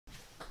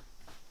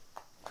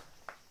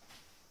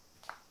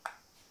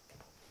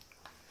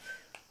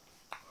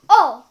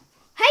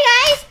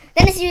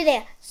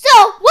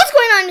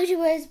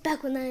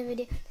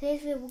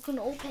today's video we're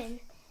gonna open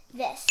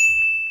this.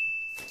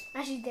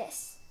 Actually,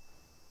 this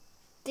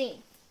thing.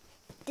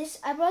 This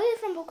I brought it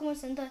from Pokemon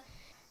Center.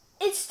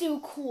 It's still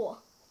cool.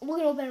 We're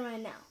gonna open it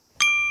right now.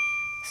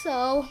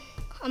 So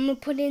I'm gonna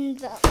put in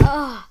the.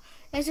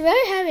 It's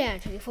very heavy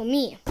actually for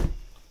me.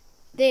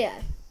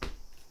 There.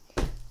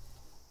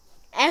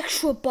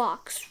 Extra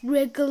box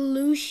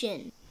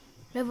revolution.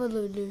 I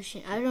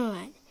don't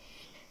know.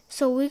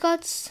 So we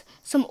got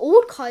some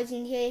old cards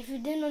in here. If you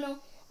didn't know,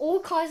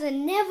 old cards, I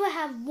never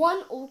have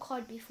one old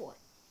card before.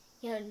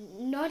 Yeah,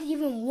 not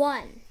even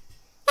one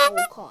old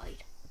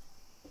card.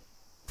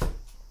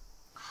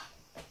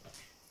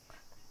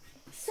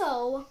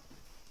 So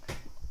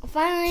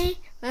finally,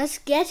 let's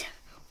get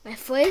my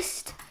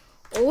first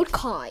old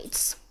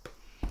cards.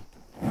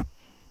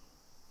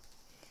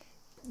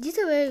 These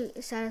are very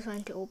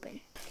satisfying to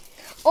open.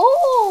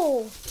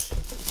 Oh!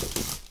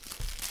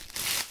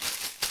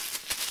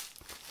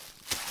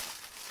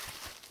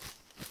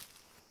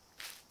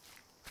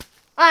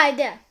 Alright,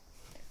 there.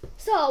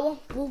 So,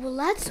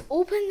 let's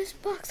open this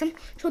box.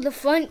 So the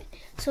front.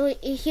 So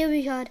here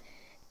we got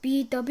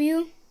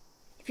BW.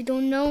 If you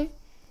don't know,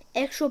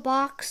 extra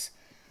box.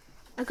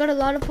 I got a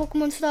lot of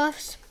Pokemon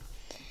stuffs.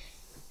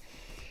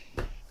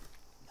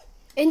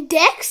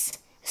 Index,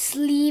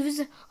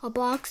 sleeves, a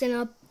box, and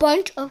a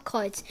bunch of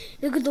cards.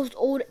 Look at those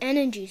old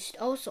energies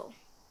also.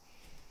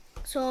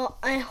 So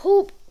I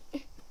hope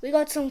we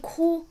got some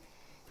cool,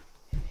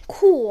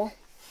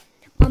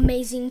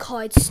 amazing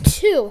cards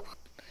too.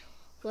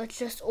 Let's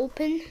just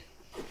open.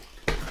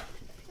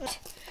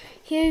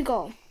 Here you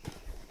go.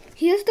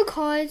 Here's the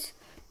cards.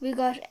 We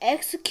got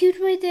Execute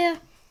right there.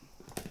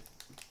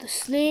 The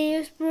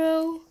Slayers,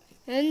 bro.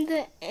 And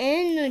the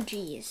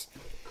energies.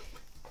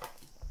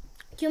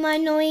 Do you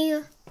mind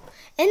knowing?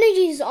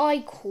 Energies are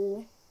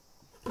cool.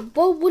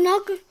 But we're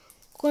not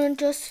gonna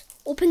just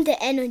open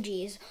the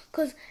energies.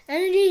 Because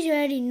energies you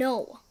already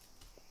know.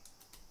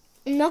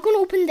 I'm not gonna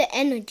open the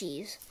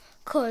energies.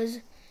 Because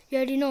you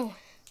already know.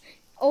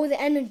 Oh, the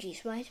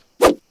energies, right?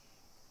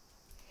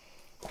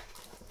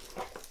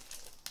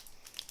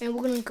 And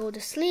we're gonna go to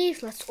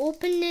sleeves. Let's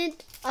open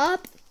it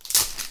up.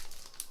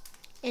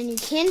 And you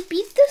can't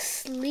beat the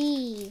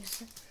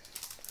sleeves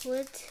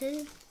for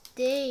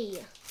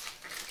today.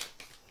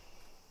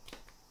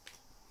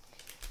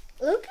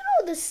 Look at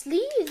all the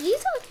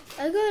sleeves.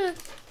 I got a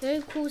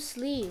very cool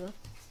sleeve.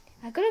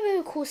 I got a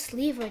very cool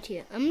sleeve right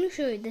here. I'm gonna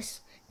show you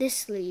this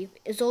sleeve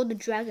is all the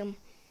dragon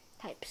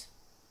types.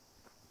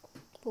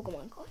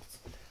 Pokemon cards.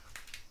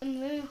 I'm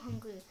very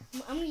hungry.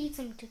 I'm gonna eat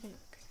some chicken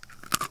nuggets.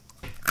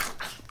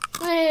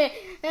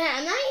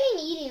 I'm not even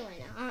eating right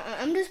now.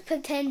 I'm just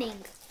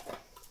pretending.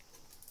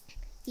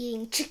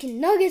 Eating chicken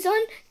nuggets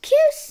on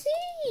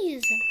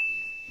KFC's.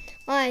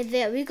 Alright,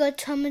 there we got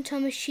Tama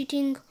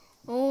cheating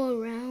all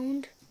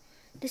around.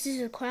 This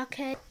is a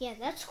crackhead. Yeah,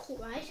 that's cool,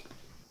 right?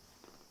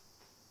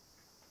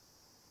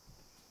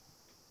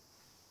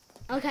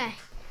 Okay,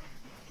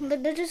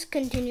 let's just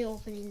continue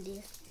opening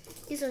these.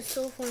 These are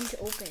so fun to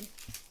open.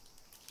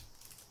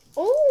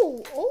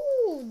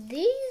 Oh,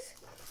 these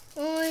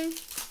are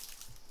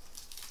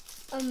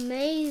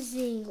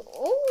amazing.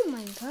 Oh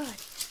my god.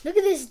 Look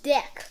at this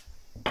deck.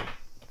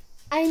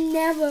 I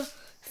never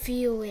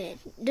feel it.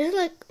 There's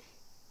like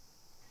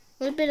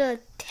a little bit of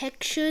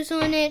textures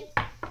on it.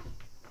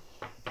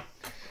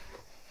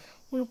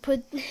 We'll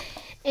put,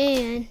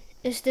 and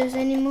is there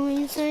any more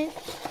inside?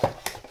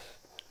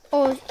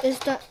 Oh, is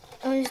that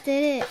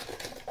it?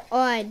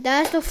 Alright,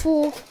 that's the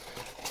full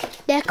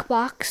deck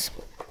box.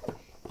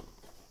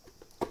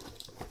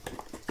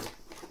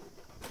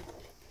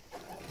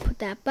 Put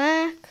that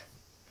back.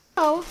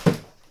 So,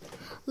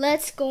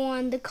 let's go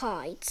on the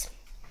cards.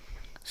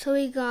 So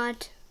we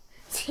got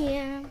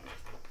Tam.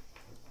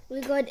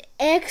 We got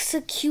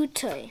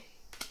Executor.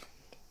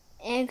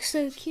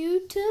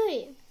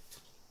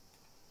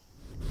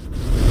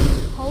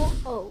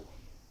 Ho-Oh.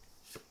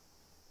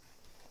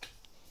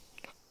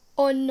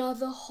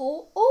 Another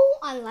Ho-Oh.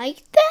 I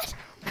like that.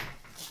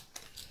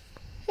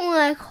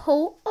 I like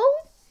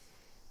Ho-Oh.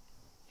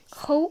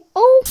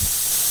 Ho-Oh.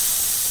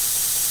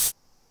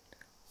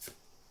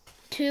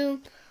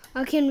 2.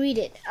 I can read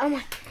it. Oh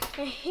my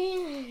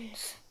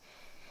hands.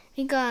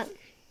 We got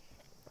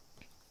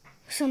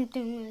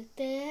something like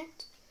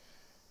that.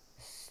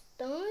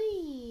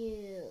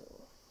 Style.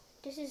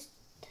 This is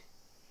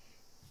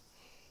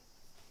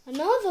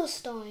another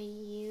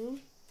style.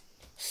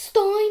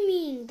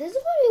 Stymie. This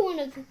is probably one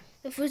of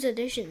the first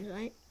editions,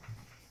 right?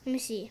 Let me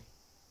see.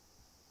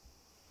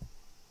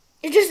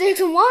 It's just X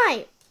and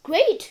Y.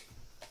 Great.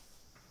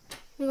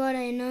 We got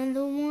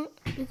another one.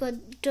 We got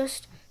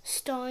just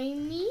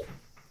Stymie.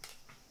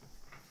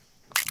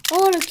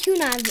 Oh,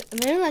 Articuno.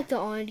 I really like the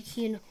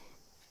Articuno.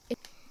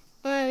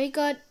 Alright, we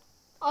got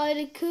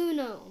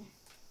Articuno.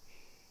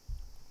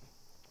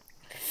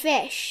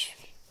 Fish.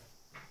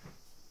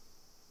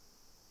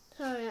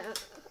 Sorry,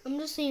 I'm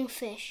just saying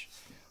fish.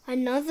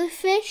 Another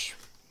fish.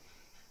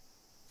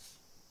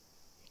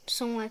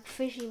 Some like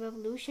fishy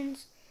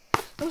revolutions.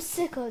 I'm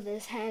sick of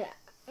this head.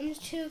 I'm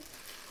too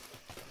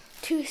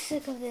too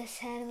sick of this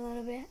head a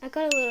little bit. I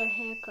got a little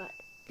haircut.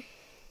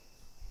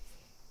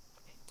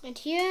 And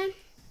here,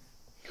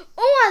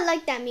 oh, I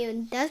like that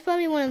Mew. That's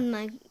probably one of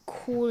my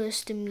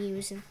coolest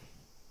Mews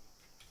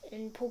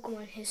in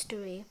Pokemon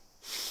history.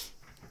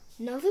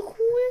 Another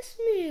coolest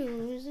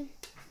Mews.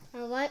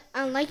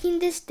 I'm liking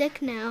this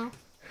deck now.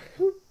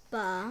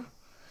 Hoopa.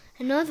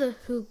 Another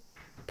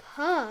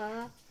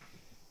Hoopa.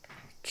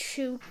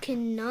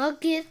 Chicken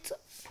Nugget.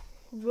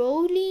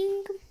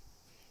 Rolling.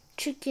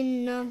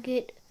 Chicken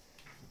Nugget.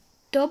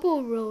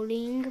 Double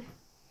rolling.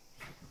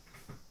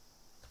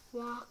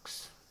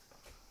 Rocks.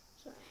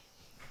 Sorry.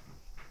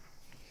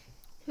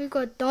 We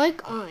got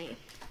Dark Eye.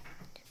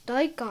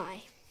 Dark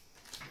Eye.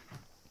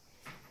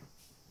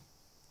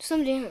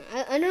 Something,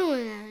 I don't know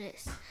what that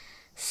is.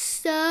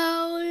 So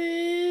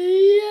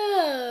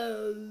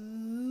low.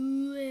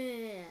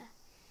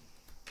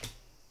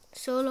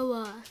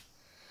 Soloa.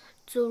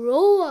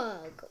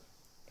 Zoroark.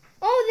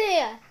 Oh,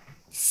 there.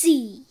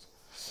 See.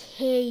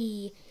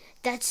 Hey.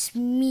 That's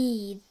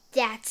me.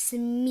 That's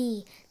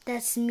me.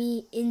 That's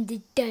me in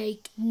the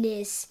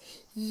darkness.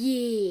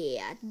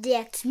 Yeah.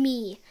 That's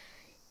me.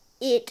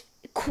 It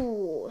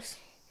cools.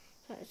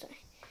 Sorry.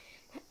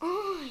 My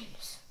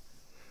arms.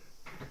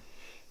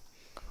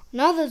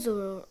 Another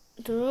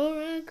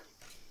Zoroark.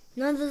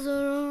 Another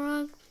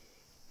Zoroark.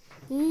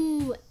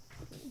 Ooh.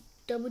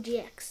 Double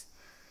GX.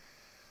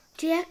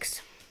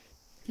 GX.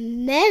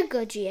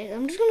 Mega GX.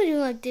 I'm just going to do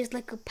like this,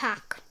 like a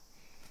pack.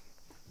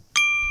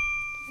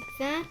 Like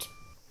that.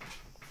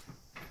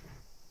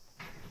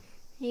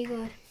 You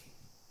got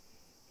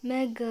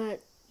Mega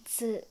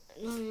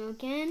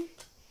again.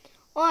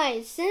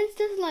 Alright, since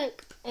there's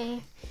like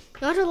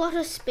not a lot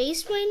of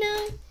space right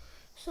now,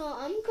 so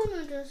I'm going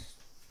to just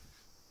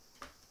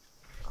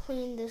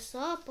clean this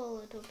up a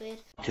little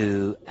bit.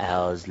 2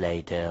 hours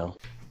later.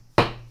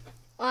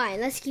 Alright,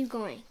 let's keep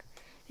going.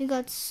 We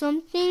got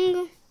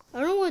something. I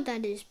don't know what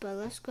that is, but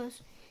let's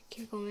just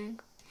keep going.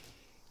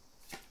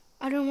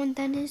 I don't know what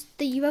that is.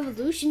 The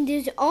evolution.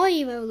 There's all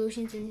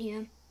evolutions in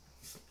here.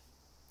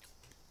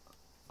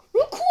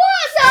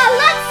 Rayquaza!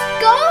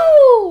 Let's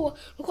go!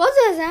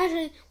 Rayquaza is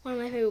actually one of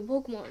my favorite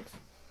Pokemon.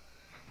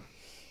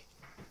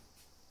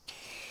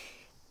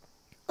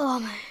 Oh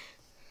my.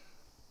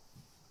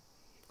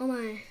 Oh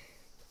my.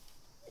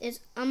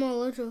 I'm a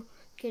little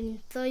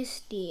getting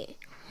thirsty.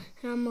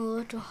 And I'm a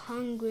little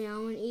hungry. I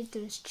want to eat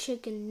those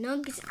chicken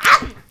nuggets.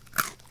 Ah!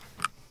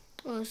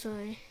 Oh,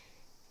 sorry.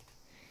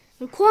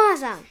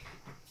 Rayquaza.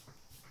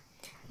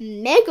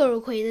 Mega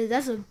Rayquaza.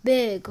 That's a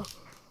big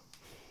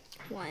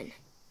one.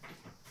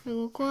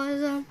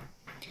 Rayquaza.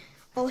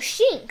 Oh,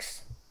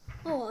 Shinx.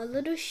 Oh, a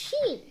little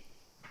Sheen.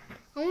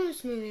 I want to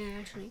swim in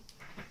actually.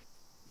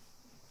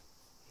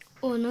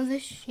 Oh, another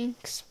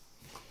Shinx.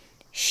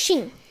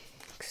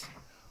 Shinx.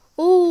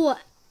 Oh,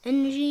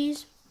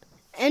 energies.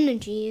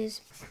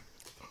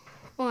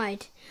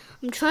 Alright.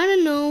 I'm trying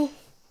to know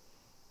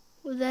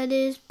what that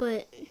is,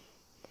 but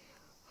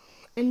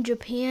in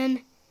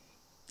Japan,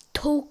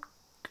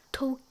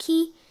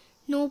 Toki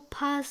no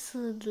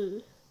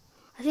Pasuru.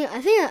 I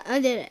think I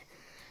did it.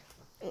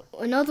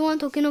 Another one,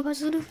 Toki no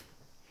Pasuru.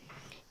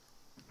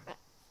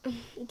 Do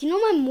you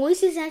know my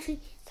voice is actually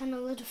sounding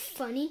a little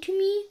funny to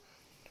me?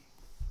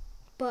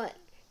 But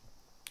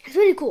it's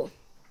really cool.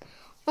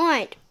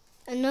 Alright,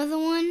 another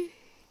one.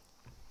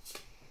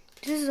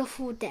 This is a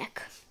full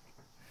deck.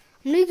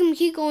 I'm going to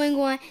keep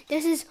going.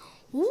 This is,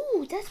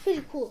 ooh, that's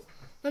pretty cool.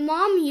 My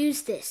mom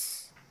used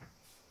this.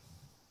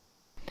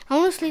 I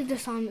want to leave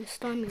this on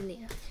Stormy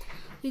later.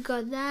 We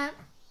got that.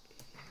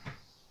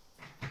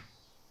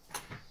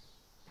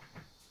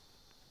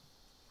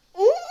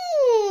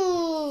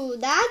 Ooh,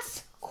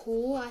 that's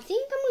cool. I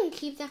think I'm going to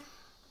keep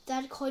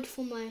that card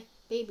for my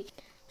baby.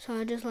 So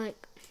I just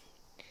like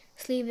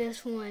sleeve this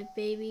for my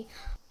baby.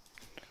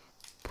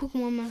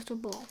 Pokemon Master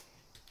Ball.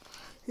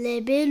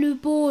 Le Belle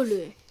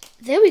Ball.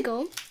 There we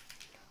go.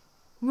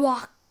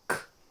 Rock.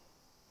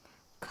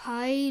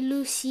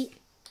 Kailusi.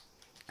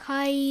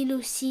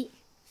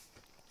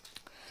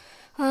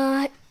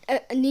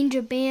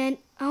 Ninja Band.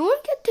 I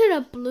want to get to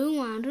the blue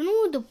one. I don't know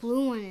what the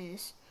blue one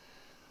is.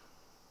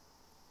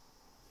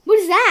 What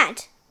is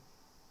that?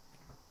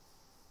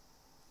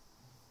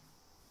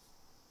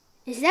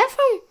 Is that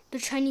from the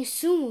Chinese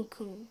Sun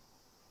Wukong?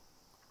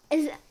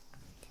 Is that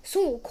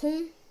Sun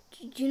Wukong?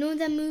 Do you know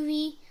that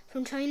movie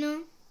from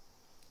China?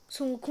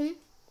 Sun Wukong?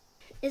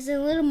 It's a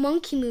little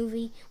monkey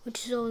movie,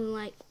 which is only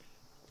like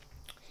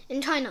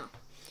in China.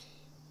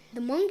 The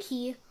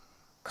monkey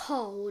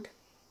called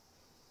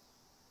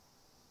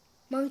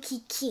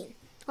Monkey King.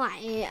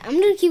 Alright, I'm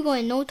gonna keep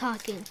going, no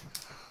talking.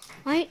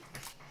 Right?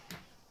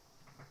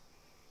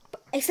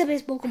 Except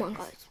it's Pokemon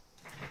cards.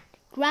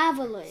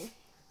 Graveler.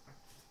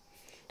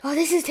 Oh,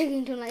 this is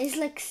taking too long. It's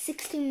like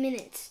 16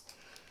 minutes.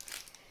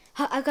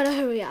 I gotta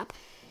hurry up.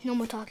 No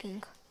more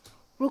talking.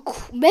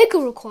 Mega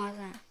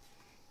Rayquaza.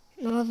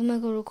 Another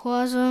Mega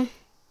Rayquaza.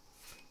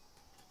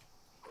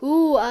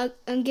 Ooh,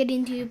 I'm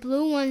getting to the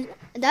blue one.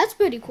 That's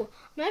pretty cool.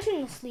 I'm actually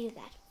going to sleeve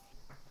that.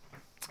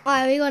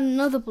 Alright, we got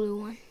another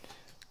blue one.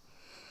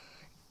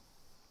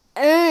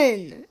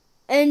 N.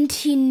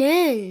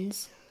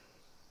 Antinens.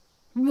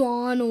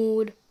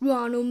 Ronald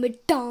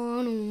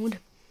McDonald.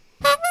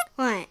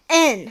 Alright,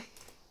 N.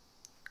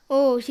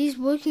 Oh, she's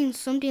working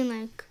something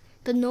like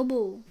the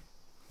Noble.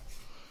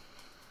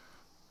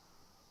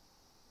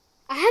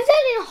 I have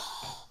that in a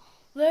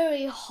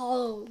very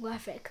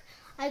holographic.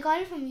 I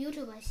got it from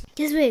YouTube. I see.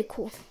 This is very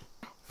cool.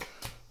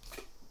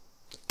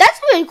 That's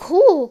a very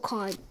cool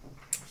card.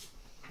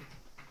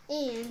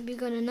 And we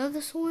got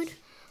another sword.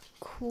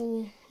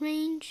 Cool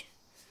range.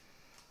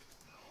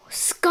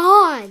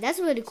 Sky. That's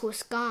really cool.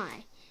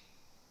 Sky.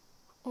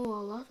 Oh,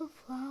 a lot of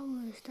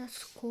flowers.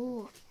 That's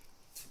cool.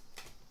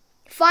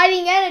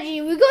 Fighting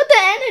energy. We got the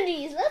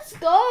energies. Let's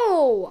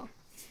go.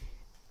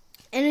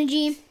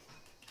 Energy.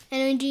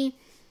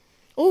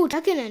 Oh,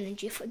 dragon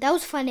energy. That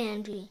was fighting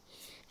energy.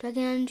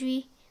 Dragon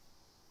energy.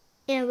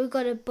 And we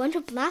got a bunch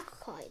of black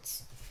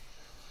cards.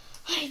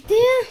 Right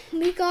there,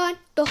 we got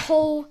the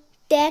whole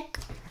deck.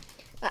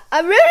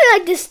 I really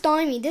like this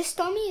Stormy. This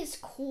Stormy is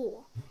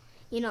cool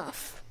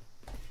enough.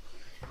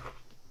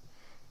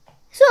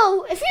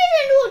 So, if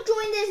you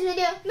enjoyed this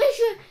video, make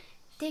sure to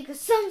take a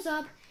thumbs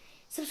up,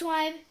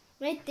 subscribe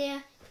right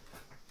there.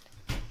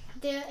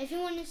 If you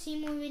want to see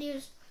more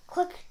videos,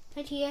 click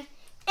right here.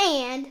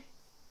 And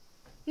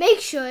make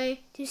sure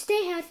to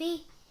stay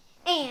healthy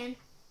and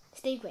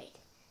stay great.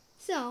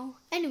 So,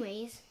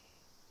 anyways,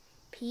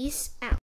 peace out.